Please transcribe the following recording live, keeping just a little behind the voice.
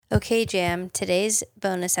Okay, Jam, today's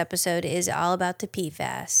bonus episode is all about the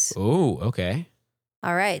PFAS. Oh, okay.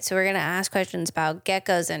 All right, so we're going to ask questions about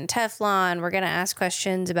geckos and teflon. We're going to ask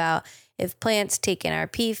questions about if plants take in our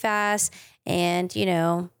PFAS and,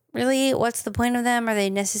 really, what's the point of them? Are they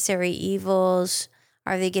necessary evils?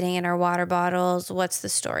 Are they getting in our water bottles? What's the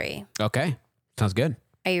story? Okay. Sounds good.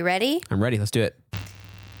 Are you ready? I'm ready. Let's do it.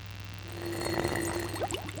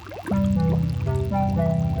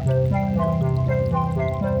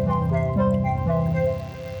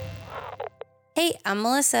 Hey, I'm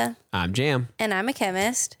Melissa. I'm Jam. And I'm a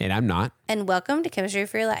chemist. And I'm not. And welcome to Chemistry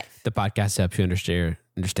for Your Life. The podcast helps you understand,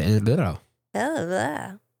 if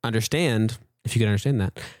you can understand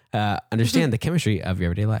that, understand the chemistry of your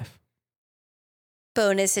everyday life.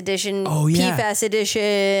 Bonus edition. Oh, yeah. PFAS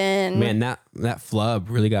edition. Man, that flub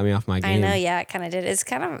really got me off my game. I know, yeah, it kind of did. It's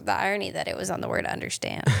kind of the irony that it was on the word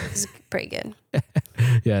understand. It's pretty good.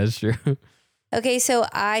 Yeah, that's true. Okay, so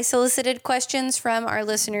I solicited questions from our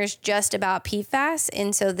listeners just about PFAS.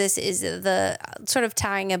 And so this is the sort of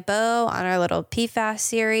tying a bow on our little PFAS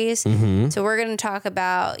series. Mm-hmm. So we're going to talk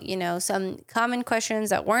about, some common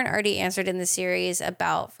questions that weren't already answered in the series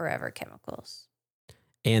about forever chemicals.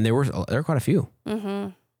 And there were quite a few.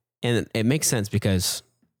 Mm-hmm. And it makes sense because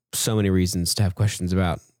so many reasons to have questions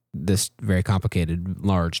about this very complicated,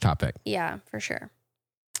 large topic. Yeah, for sure.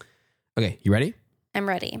 Okay, you ready? I'm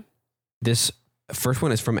ready. This first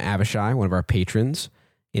one is from Avishai, one of our patrons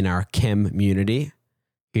in our chem community.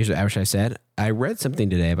 Here's what Avishai said. I read something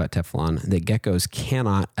today about Teflon that geckos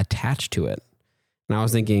cannot attach to it. And I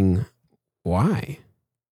was thinking, why?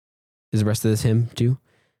 Is the rest of this him too?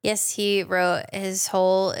 Yes, he wrote his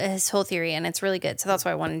whole theory, and it's really good. So that's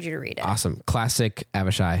why I wanted you to read it. Awesome. Classic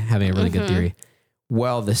Avishai, having a really good theory.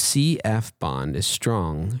 Well, the CF bond is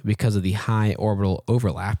strong because of the high orbital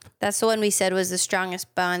overlap. That's the one we said was the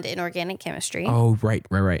strongest bond in organic chemistry. Oh, right.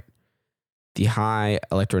 The high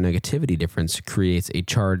electronegativity difference creates a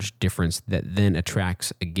charge difference that then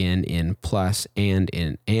attracts again in plus and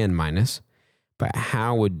in and minus. But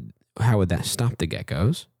how would that stop the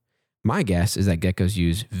geckos? My guess is that geckos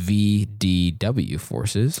use VDW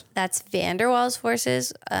forces. That's van der Waals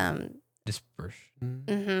forces. Dispersion.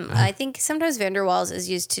 Mm-hmm. I think sometimes van der Waals is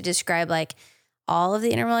used to describe like all of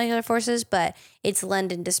the intermolecular forces, but it's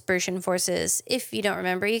London dispersion forces. If you don't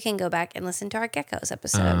remember, you can go back and listen to our geckos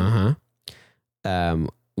episode.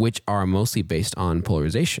 Which are mostly based on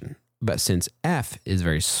polarization. But since F is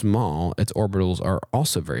very small, its orbitals are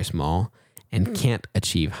also very small and can't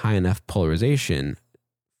achieve high enough polarization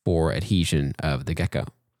for adhesion of the gecko.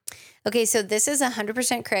 Okay, so this is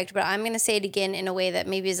 100% correct, but I'm going to say it again in a way that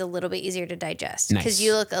maybe is a little bit easier to digest because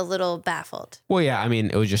you look a little baffled. Well, yeah, I mean,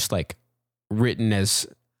 it was just like written as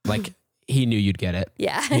like he knew you'd get it.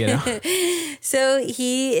 Yeah. So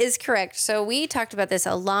he is correct. So we talked about this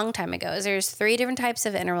a long time ago. There's 3 different types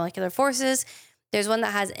of intermolecular forces. There's one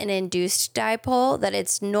that has an induced dipole that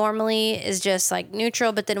it's normally is just like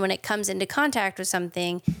neutral, but then when it comes into contact with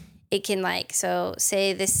something, it can so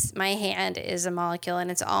say this, my hand is a molecule and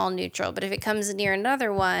it's all neutral, but if it comes near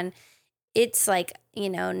another one, it's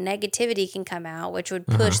negativity can come out, which would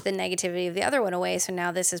push the negativity of the other one away. So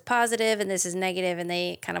now this is positive and this is negative and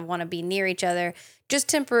they kind of want to be near each other just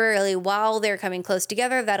temporarily while they're coming close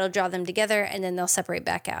together. That'll draw them together and then they'll separate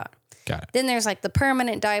back out. Got it. Then there's the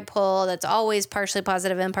permanent dipole that's always partially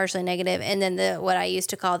positive and partially negative. And then what I used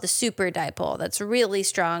to call the super dipole that's really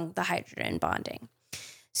strong, the hydrogen bonding.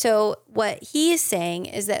 So what he is saying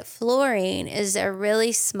is that fluorine is a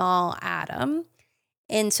really small atom.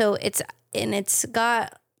 And so it's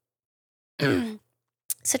got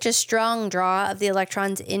such a strong draw of the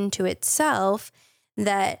electrons into itself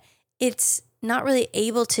that it's not really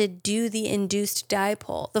able to do the induced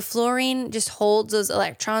dipole. The fluorine just holds those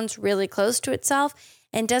electrons really close to itself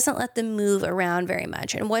and doesn't let them move around very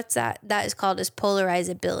much. And what's that? That is called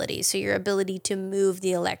polarizability. So your ability to move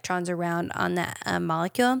the electrons around on that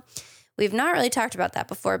molecule. We've not really talked about that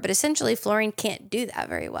before, but essentially fluorine can't do that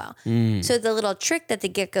very well. So the little trick that the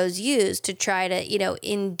geckos use to try to,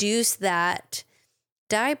 induce that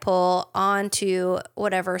dipole onto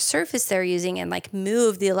whatever surface they're using and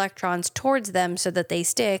move the electrons towards them so that they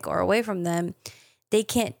stick or away from them, they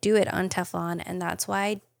can't do it on Teflon. And that's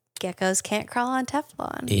why geckos can't crawl on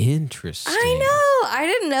Teflon. Interesting. I know. I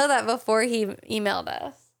didn't know that before he emailed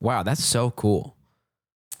us. Wow, that's so cool.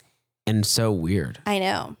 And so weird. I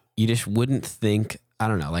know. You just wouldn't think, I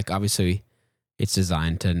don't know, obviously it's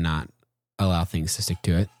designed to not allow things to stick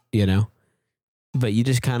to it, But you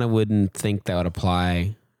just kind of wouldn't think that would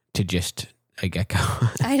apply to just a gecko.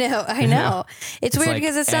 I know. It's weird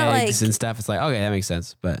because it's not like eggs and stuff. It's like, okay, that makes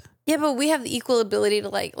sense. But yeah, but we have the equal ability to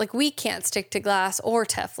like we can't stick to glass or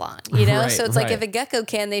Teflon, you know? Right, So it's like if a gecko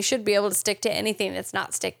can, they should be able to stick to anything that's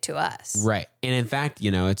not stick to us. Right. And in fact,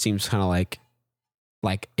 it seems kind of like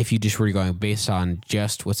if you just were going based on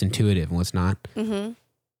just what's intuitive and what's not,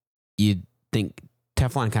 you'd think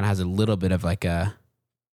Teflon kind of has a little bit of like a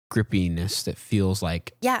grippiness that feels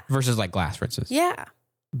like, versus like glass, for instance. Yeah.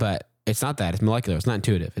 But it's not that. It's molecular. It's not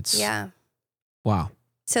intuitive. It's, wow.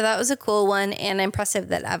 So that was a cool one and impressive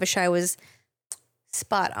that Avishai was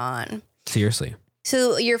spot on. Seriously.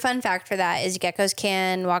 So your fun fact for that is geckos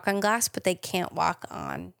can walk on glass, but they can't walk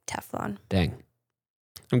on Teflon. Dang.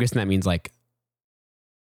 I'm guessing that means like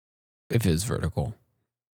if it's vertical,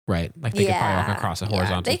 right? Like they could probably walk across a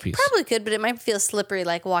horizontal piece. They probably could, but it might feel slippery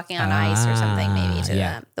like walking on ice or something maybe to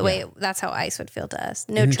them. The way that's how ice would feel to us.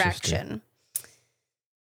 No traction.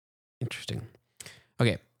 Interesting.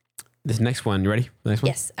 Okay. This next one, you ready? The next one?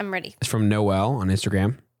 Yes, I'm ready. It's from Noel on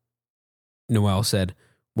Instagram. Noel said,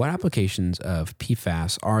 what applications of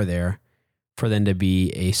PFAS are there for them to be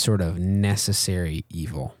a sort of necessary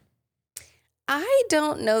evil? I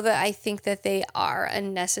don't know that I think that they are a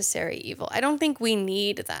necessary evil. I don't think we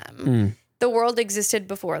need them. The world existed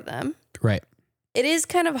before them. Right. It is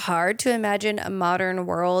kind of hard to imagine a modern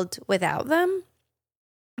world without them,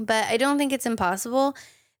 but I don't think it's impossible.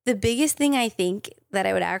 The biggest thing I think that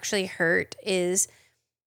I would actually hurt is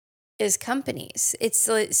companies. It's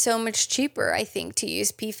so much cheaper, I think, to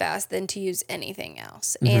use PFAS than to use anything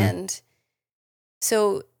else. And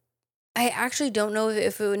so I actually don't know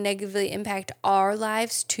if it would negatively impact our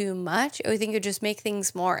lives too much. I think it would just make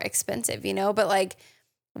things more expensive, But like,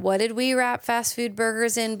 what did we wrap fast food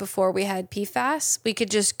burgers in before we had PFAS? We could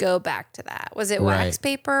just go back to that. Was it wax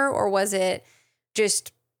paper or was it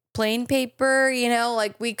just plain paper?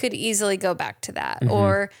 Like we could easily go back to that.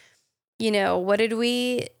 Or, what did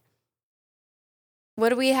we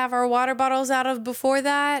have our water bottles out of before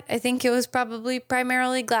that? I think it was probably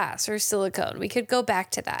primarily glass or silicone. We could go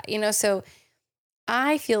back to that, So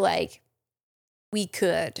I feel like we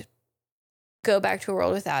could go back to a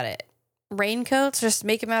world without it. Raincoats, just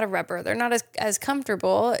make them out of rubber. They're not as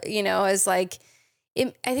comfortable, as like,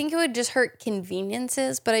 I think it would just hurt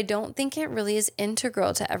conveniences, but I don't think it really is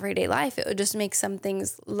integral to everyday life. It would just make some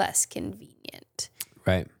things less convenient.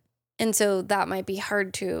 Right. And so that might be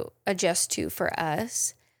hard to adjust to for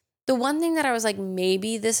us. The one thing that I was like,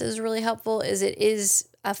 maybe this is really helpful is it is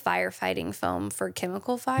a firefighting foam for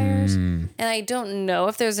chemical fires. And I don't know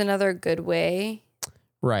if there's another good way.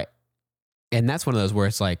 Right. And that's one of those where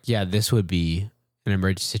it's like, this would be an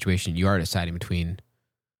emergency situation. You are deciding between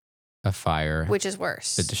a fire. Which is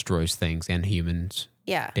worse. That destroys things and humans.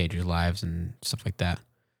 Yeah. Endangers lives and stuff like that.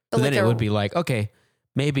 But then it would be like, okay,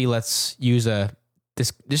 maybe let's use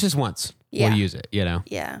this just once. We'll use it,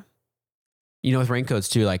 Yeah. With raincoats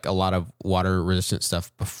too, like a lot of water resistant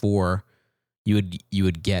stuff before you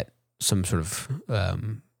would get some sort of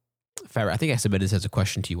fabric. I think I submitted this as a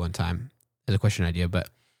question to you one time, as a question idea, but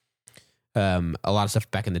a lot of stuff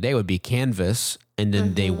back in the day would be canvas and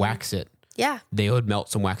then they wax it. Yeah. They would melt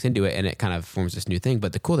some wax into it and it kind of forms this new thing.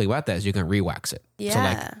 But the cool thing about that is you can re-wax it. Yeah. So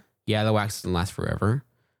like, the wax doesn't last forever.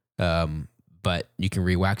 But you can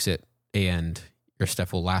re-wax it and your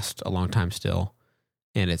stuff will last a long time still.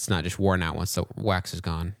 And it's not just worn out once the wax is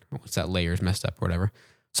gone, or once that layer is messed up or whatever.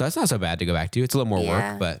 So it's not so bad to go back to. It's a little more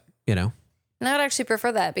work, but And I would actually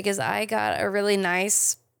prefer that because I got a really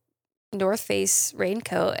nice North Face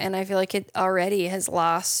raincoat and I feel like it already has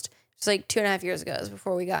lost. It's like 2.5 years ago. It was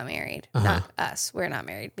before we got married. Not us. We're not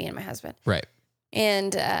married, me and my husband. Right.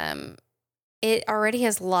 And it already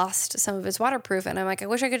has lost some of its waterproof. And I'm like, I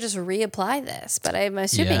wish I could just reapply this. But I'm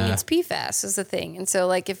assuming it's PFAS is the thing. And so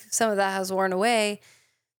like if some of that has worn away,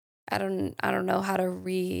 I don't know how to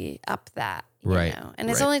re-up that. You know? And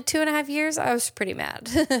it's only 2.5 years. I was pretty mad.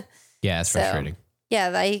 Yeah, it's frustrating. Yeah,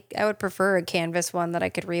 I would prefer a canvas one that I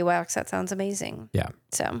could re-wax. That sounds amazing. Yeah.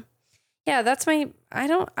 So, yeah, that's my. I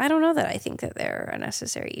don't know that I think that they're a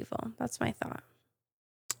necessary evil. That's my thought.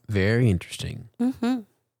 Very interesting.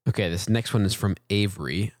 Okay, this next one is from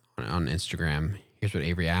Avery on Instagram. Here's what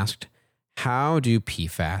Avery asked: how do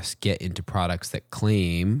PFAS get into products that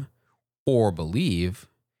claim or believe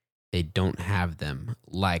they don't have them,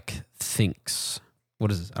 like Thinks? What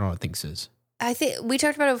is this? I don't know what Thinks is. I think we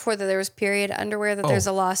talked about it before that there was period underwear that there's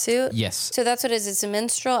a lawsuit. Yes. So that's what it is. It's a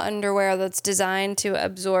menstrual underwear that's designed to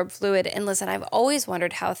absorb fluid. And listen, I've always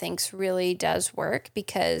wondered how Thinks really does work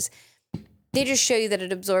because they just show you that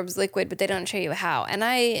it absorbs liquid, but they don't show you how. And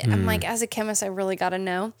I'm like, as a chemist, I really got to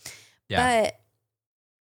know. Yeah. But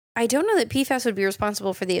I don't know that PFAS would be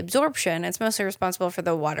responsible for the absorption. It's mostly responsible for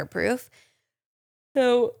the waterproof.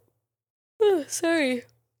 So, sorry.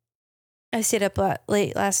 I stayed up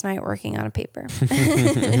late last night working on a paper.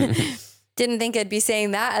 Didn't think I'd be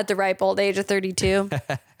saying that at the ripe old age of 32.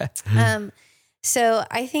 So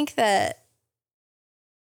I think that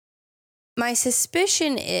my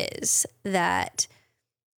suspicion is that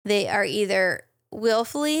they are either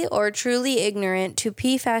willfully or truly ignorant to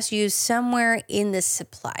PFAS use somewhere in the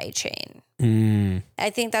supply chain. I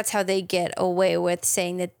think that's how they get away with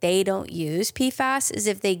saying that they don't use PFAS, is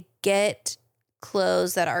if they get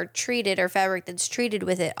clothes that are treated or fabric that's treated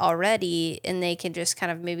with it already, and they can just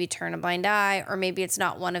kind of maybe turn a blind eye, or maybe it's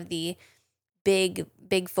not one of the big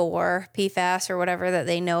four PFAS or whatever that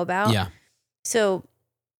they know about. Yeah. So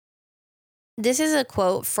this is a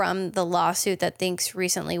quote from the lawsuit that Thinks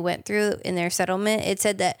recently went through in their settlement. It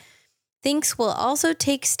said that Thinks will also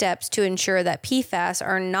take steps to ensure that PFAS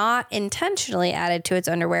are not intentionally added to its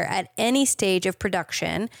underwear at any stage of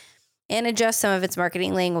production, and adjust some of its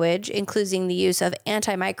marketing language, including the use of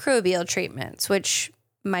antimicrobial treatments, which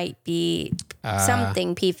might be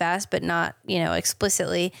something PFAS, but not,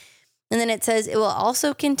 explicitly. And then it says it will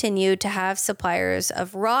also continue to have suppliers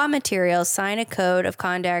of raw materials sign a code of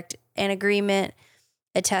conduct and agreement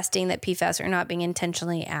attesting that PFAS are not being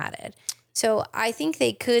intentionally added. So I think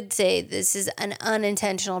they could say this is an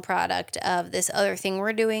unintentional product of this other thing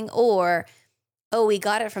we're doing, or, oh, we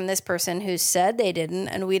got it from this person who said they didn't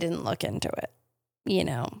and we didn't look into it.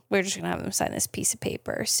 We're just going to have them sign this piece of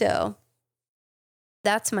paper. So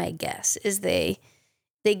that's my guess, is they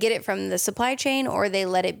get it from the supply chain, or they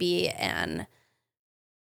let it be an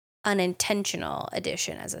unintentional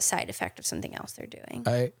addition as a side effect of something else they're doing.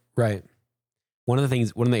 Right. One of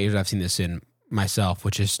the areas I've seen this in myself,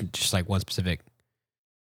 which is just like one specific.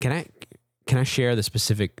 Can I share the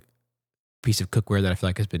specific piece of cookware that I feel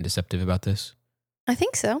like has been deceptive about this? I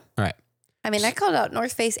think so. All right. I mean, I called out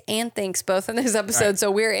North Face and Thinks both in this episode, right.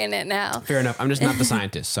 So we're in it now. Fair enough. I'm just not the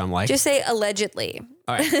scientist, so I'm like... Just say allegedly.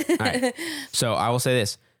 All right. So I will say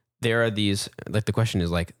this. There are these, like the question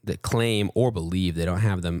is like, that claim or believe they don't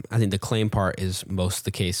have them. I think the claim part is most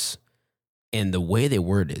the case, and the way they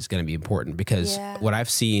word it is going to be important, because what I've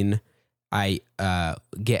seen, I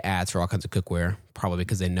get ads for all kinds of cookware, probably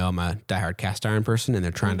because they know I'm a diehard cast iron person, and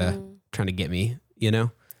they're trying to get me,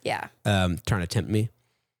 Yeah. trying to tempt me.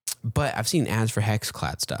 But I've seen ads for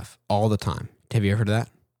Hexclad stuff all the time. Have you ever heard of that?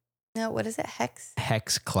 No, what is it?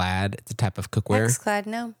 Hexclad. It's a type of cookware. Hexclad,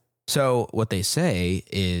 no. So what they say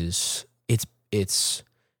is it's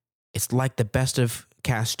like the best of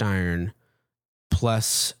cast iron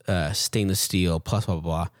plus stainless steel plus blah blah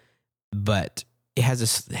blah, but it has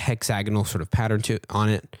this hexagonal sort of pattern on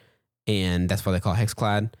it, and that's why they call it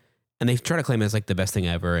Hexclad. And they try to claim it as like the best thing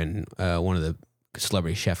ever, and one of the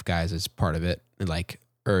celebrity chef guys is part of it, and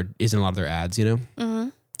or is in a lot of their ads, Mm-hmm.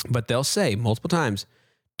 But they'll say multiple times,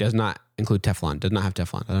 does not include Teflon, does not have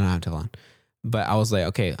Teflon, does not have Teflon. But I was like,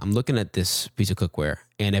 okay, I'm looking at this piece of cookware,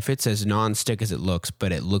 and if it's as non-stick as it looks,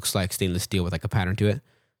 but it looks like stainless steel with like a pattern to it,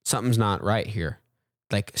 something's not right here.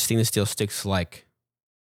 Like stainless steel sticks like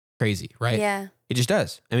crazy, right? Yeah. It just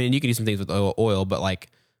does. I mean, you can do some things with oil, but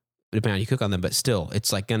like, depending on how you cook on them, but still,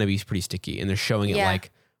 it's like gonna be pretty sticky. And they're showing it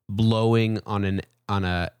like blowing on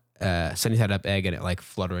a sunny side up egg and it like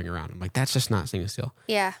fluttering around. I'm like, that's just not stainless steel.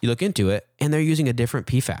 Yeah. You look into it and they're using a different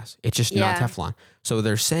PFAS. It's just not Teflon. So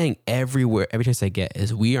they're saying everywhere, every chance they get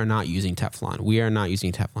is, we are not using Teflon. We are not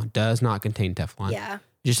using Teflon. Does not contain Teflon. Yeah.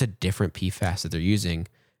 Just a different PFAS that they're using.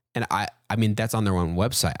 And I mean, that's on their own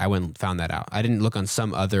website. I went and found that out. I didn't look on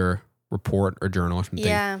some other report or journal or something.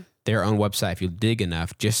 Yeah. Their own website, if you dig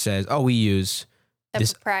enough, just says, oh, we use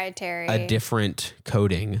a different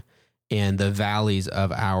coating, and the valleys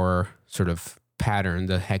of our sort of pattern,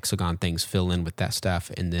 the hexagon things, fill in with that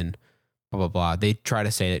stuff, and then blah, blah, blah. They try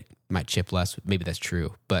to say it might chip less. Maybe that's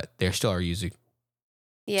true, but they still are using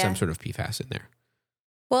some sort of PFAS in there.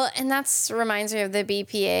 Well, and that's reminds me of the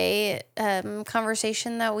BPA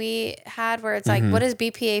conversation that we had, where it's like, what does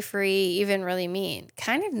BPA free even really mean?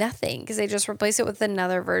 Kind of nothing, because they just replace it with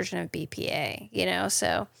another version of BPA,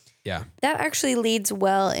 So yeah, that actually leads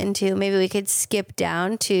well into, maybe we could skip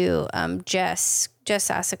down to Jess. Jess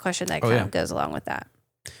asked a question that kind of goes along with that.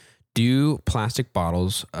 Do plastic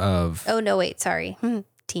bottles of... Oh, no, wait, sorry.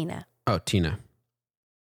 Tina. Oh, Tina.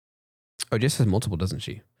 Oh, Jess has multiple, doesn't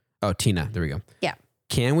she? Oh, Tina. There we go. Yeah.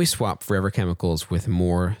 Can we swap forever chemicals with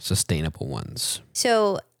more sustainable ones?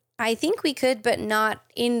 So I think we could, but not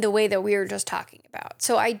in the way that we were just talking about.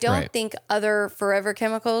 So I don't think other forever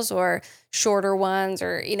chemicals or shorter ones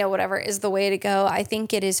or, whatever is the way to go. I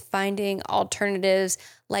think it is finding alternatives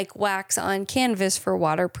like wax on canvas for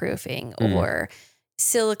waterproofing or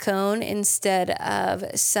silicone instead of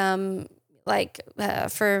some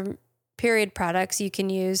for period products, you can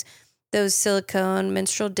use those silicone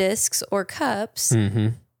menstrual discs or cups,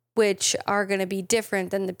 which are going to be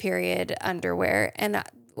different than the period underwear. And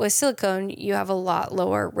with silicone, you have a lot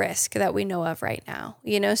lower risk that we know of right now,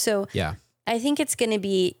 So I think it's going to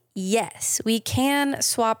be, yes, we can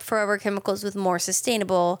swap forever chemicals with more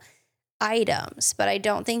sustainable items, but I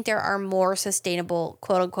don't think there are more sustainable,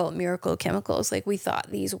 quote unquote, miracle chemicals like we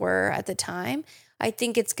thought these were at the time. I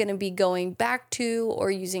think it's going to be going back to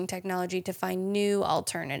or using technology to find new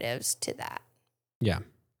alternatives to that. Yeah.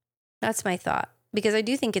 That's my thought, because I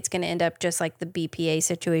do think it's going to end up just like the BPA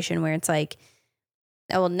situation where it's like,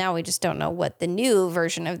 oh, well, now we just don't know what the new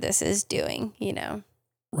version of this is doing,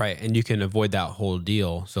 Right. And you can avoid that whole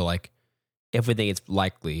deal. So like, if we think it's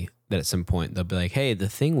likely that at some point they'll be like, hey, the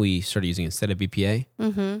thing we started using instead of BPA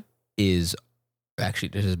is actually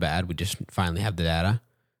just as bad. We just finally have the data.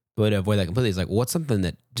 But to avoid that completely is like, what's something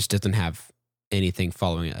that just doesn't have anything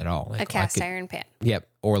following it at all? Like, a cast iron pan. Yep.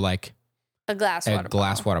 Or like a glass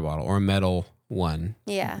water bottle or a metal one.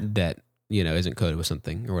 Yeah. That, isn't coated with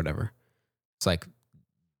something or whatever. It's like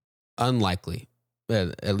unlikely.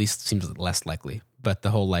 At least seems less likely. But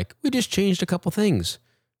the whole like, we just changed a couple things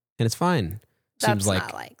and it's fine. Seems That's like,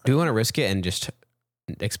 not likely. Do we want to risk it and just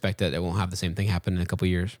expect that it won't have the same thing happen in a couple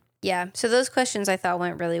years? Yeah. So those questions I thought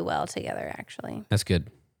went really well together, actually. That's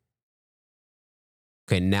good.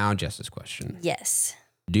 Okay, now Jess's question. Yes.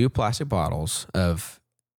 Do plastic bottles of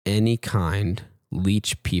any kind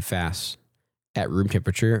leach PFAS at room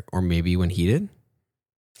temperature or maybe when heated?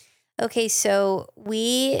 Okay, so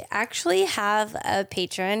we actually have a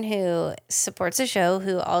patron who supports the show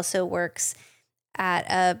who also works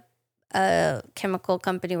at a chemical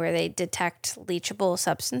company where they detect leachable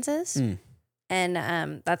substances. And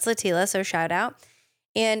that's Latila, so shout out.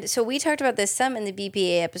 And so we talked about this some in the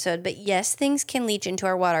BPA episode, but yes, things can leach into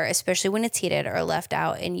our water, especially when it's heated or left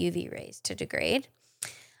out in UV rays to degrade.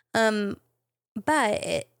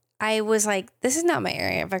 But I was like, this is not my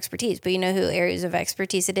area of expertise, but you know who areas of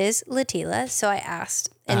expertise it is? Latila. So I asked,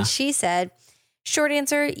 and she said, short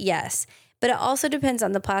answer, yes. But it also depends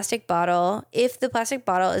on the plastic bottle. If the plastic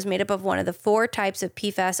bottle is made up of one of the 4 types of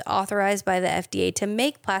PFAS authorized by the FDA to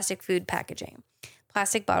make plastic food packaging,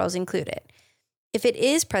 plastic bottles included. If it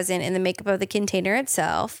is present in the makeup of the container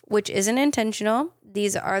itself, which isn't intentional,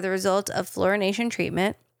 these are the result of fluorination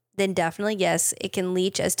treatment, then definitely yes, it can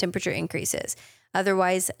leach as temperature increases.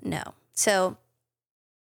 Otherwise, no. So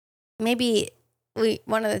maybe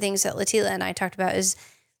one of the things that Latila and I talked about is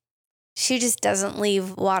she just doesn't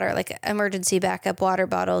leave water, like emergency backup water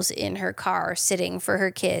bottles in her car sitting for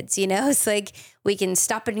her kids. It's like we can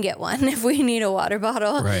stop and get one if we need a water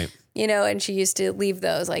bottle. Right. And she used to leave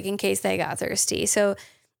those like in case they got thirsty. So,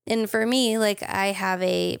 and for me, like I have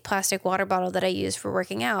a plastic water bottle that I use for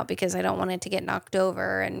working out because I don't want it to get knocked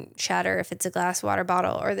over and shatter if it's a glass water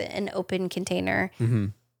bottle or an open container.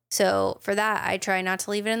 So for that, I try not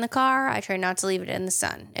to leave it in the car. I try not to leave it in the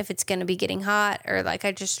sun. If it's going to be getting hot or like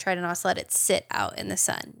I just try to not let it sit out in the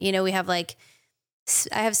sun. We have I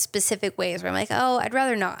have specific ways where I'm like, oh, I'd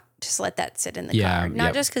rather not just let that sit in the car.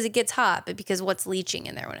 Not just because it gets hot, but because what's leaching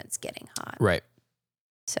in there when it's getting hot. Right.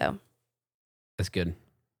 So. That's good.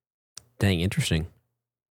 Dang, interesting.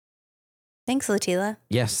 Thanks, Latila.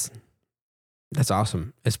 Yes. That's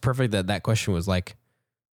awesome. It's perfect that question was like,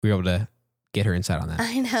 we were able to get her insight on that.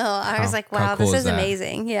 I know. I was like, wow, cool this is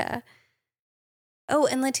amazing. Yeah. Oh,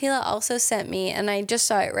 and Latila also sent me, and I just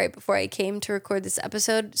saw it right before I came to record this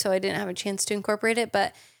episode, so I didn't have a chance to incorporate it,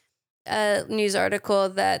 but a news article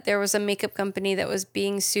that there was a makeup company that was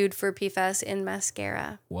being sued for PFAS in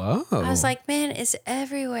mascara. Whoa. I was like, man, it's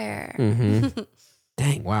everywhere.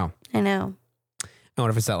 Dang, wow. I know. I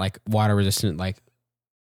wonder if it's that like water resistant like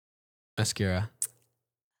mascara.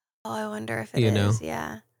 Oh, I wonder if it is.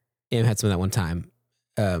 Yeah. Em had some of that one time.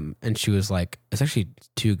 And she was like, it's actually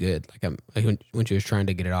too good. When she was trying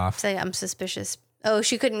to get it off. It's like, I'm suspicious. Oh,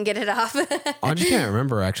 she couldn't get it off. I just can't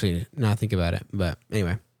remember actually. Now I think about it. But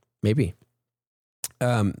anyway, maybe.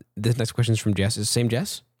 This next question is from Jess. Is the same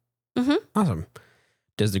Jess? Mm-hmm. Awesome.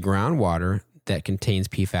 Does the groundwater that contains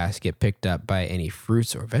PFAS get picked up by any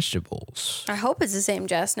fruits or vegetables? I hope it's the same,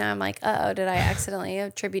 Jess. Now I'm like, oh, did I accidentally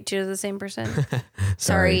attribute you to the same person?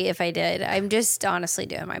 Sorry if I did. I'm just honestly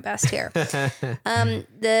doing my best here.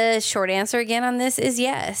 The short answer again on this is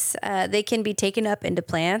yes. They can be taken up into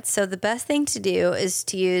plants. So the best thing to do is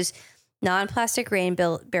to use non-plastic rain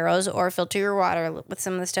barrels or filter your water with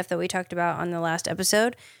some of the stuff that we talked about on the last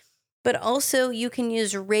episode. But also you can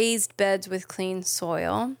use raised beds with clean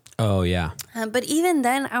soil. Oh, yeah. But even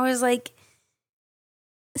then I was like,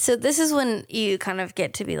 so this is when you kind of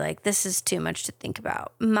get to be like, this is too much to think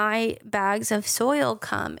about. My bags of soil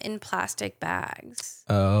come in plastic bags.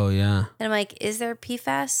 Oh, yeah. And I'm like, is there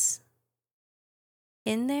PFAS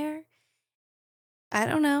in there? I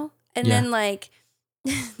don't know. And then like,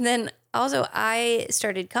 then also I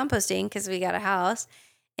started composting because we got a house.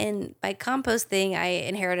 And my compost thing, I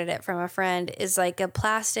inherited it from a friend, is like a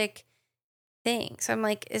plastic thing. So I'm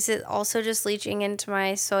like, is it also just leaching into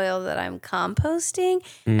my soil that I'm composting?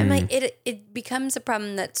 I'm like, it becomes a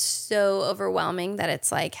problem that's so overwhelming that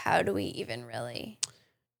it's like, how do we even really?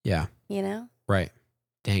 Yeah. You know? Right.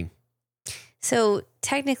 Dang. So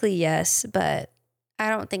technically, yes, but I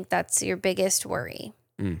don't think that's your biggest worry.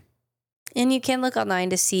 And you can look online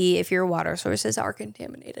to see if your water sources are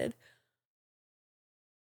contaminated.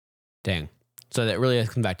 Dang. So that really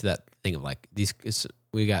comes back to that thing of like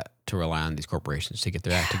we got to rely on these corporations to get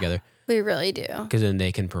their act together. We really do. Because then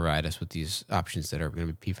they can provide us with these options that are going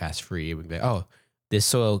to be PFAS free. We can be like, oh, this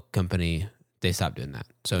soil company, they stopped doing that.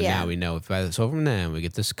 So now we know if I buy the soil from them, we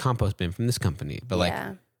get this compost bin from this company. But like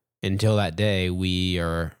until that day, we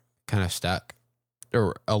are kind of stuck.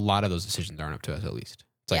 Or a lot of those decisions aren't up to us at least.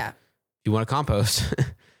 It's like, if you want to compost.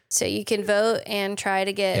 So you can vote and try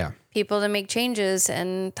to get people to make changes,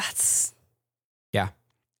 and that's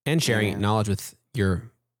and sharing knowledge with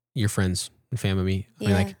your friends and family. I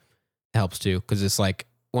mean, like helps too, because it's like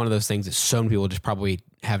one of those things that so many people just probably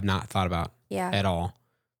have not thought about at all.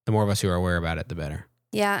 The more of us who are aware about it, the better.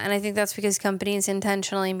 Yeah, and I think that's because companies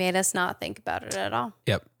intentionally made us not think about it at all.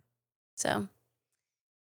 Yep. So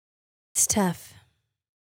it's tough.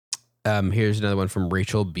 Here's another one from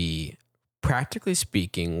Rachel B. Practically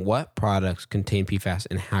speaking, what products contain PFAS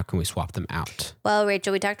and how can we swap them out? Well,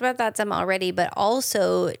 Rachel, we talked about that some already, but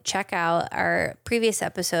also check out our previous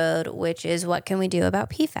episode, which is What Can We Do About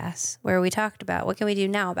PFAS, where we talked about what can we do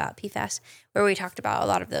now about PFAS, where we talked about a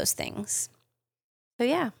lot of those things. So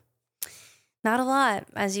yeah, not a lot,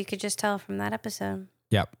 as you could just tell from that episode.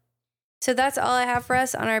 Yep. So that's all I have for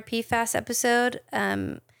us on our PFAS episode.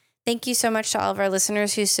 Thank you so much to all of our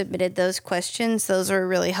listeners who submitted those questions. Those were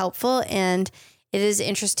really helpful. And it is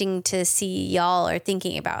interesting to see y'all are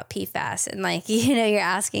thinking about PFAS. And like, you're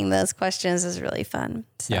asking those questions is really fun.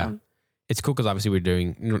 So. Yeah. It's cool because obviously we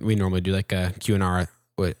normally do like a Q&R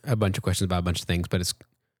with a bunch of questions about a bunch of things, but it's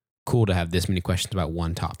cool to have this many questions about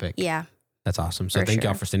one topic. Yeah. That's awesome. So thank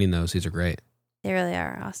y'all for sending those. These are great. They really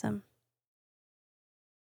are awesome.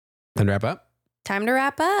 Time to wrap up? Time to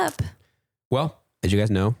wrap up. Well, as you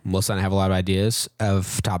guys know, Melissa and I have a lot of ideas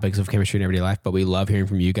of topics of chemistry in everyday life, but we love hearing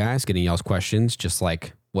from you guys, getting y'all's questions, just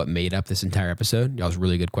like what made up this entire episode. Y'all's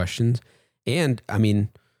really good questions. And I mean,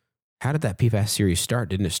 how did that PFAS series start?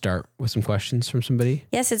 Didn't it start with some questions from somebody?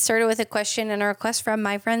 Yes, it started with a question and a request from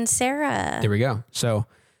my friend Sarah. There we go. So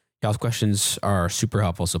y'all's questions are super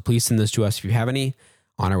helpful. So please send those to us if you have any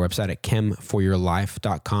on our website at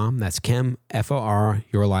chemforyourlife.com. That's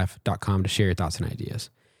chemforyourlife.com to share your thoughts and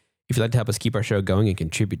ideas. If you'd like to help us keep our show going and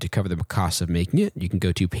contribute to cover the costs of making it, you can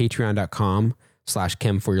go to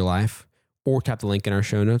patreon.com/chemforyourlife or tap the link in our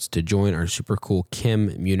show notes to join our super cool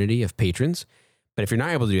Chem community of patrons. But if you're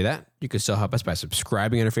not able to do that, you can still help us by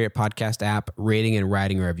subscribing on your favorite podcast app, rating and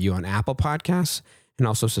writing a review on Apple Podcasts, and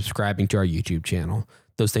also subscribing to our YouTube channel.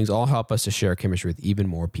 Those things all help us to share chemistry with even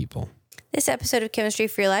more people. This episode of Chemistry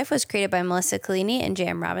for Your Life was created by Melissa Collini and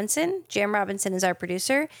Jam Robinson. Jam Robinson is our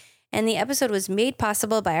producer. And the episode was made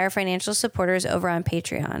possible by our financial supporters over on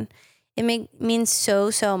Patreon. It means so,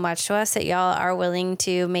 so much to us that y'all are willing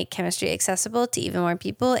to make chemistry accessible to even more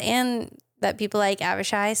people, and that people like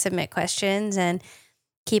Avishai submit questions and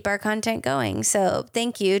keep our content going. So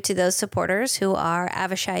thank you to those supporters who are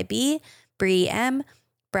Avishai B, Bree M,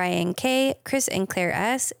 Brian K, Chris and Claire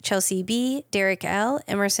S, Chelsea B, Derek L,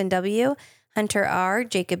 Emerson W, Hunter R,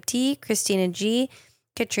 Jacob T, Christina G,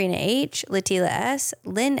 Katrina H, Latila S,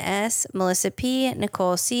 Lynn S, Melissa P,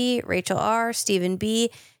 Nicole C, Rachel R, Stephen B,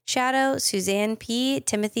 Shadow, Suzanne P,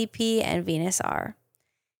 Timothy P, and Venus R.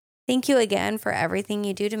 Thank you again for everything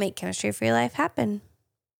you do to make Chemistry for Your Life happen.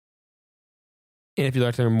 And if you'd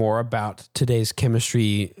like to learn more about today's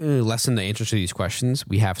chemistry lesson, the answers to these questions,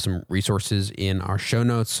 we have some resources in our show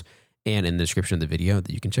notes and in the description of the video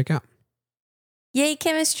that you can check out. Yay,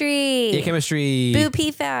 chemistry. Yay, chemistry. Boo, I was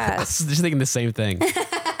PFAS. just thinking the same thing.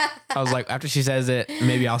 I was like, after she says it,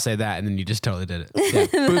 maybe I'll say that, and then you just totally did it. Yeah.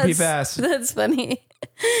 Boo, PFAS. That's funny.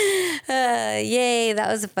 Yay, that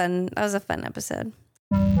was a fun episode.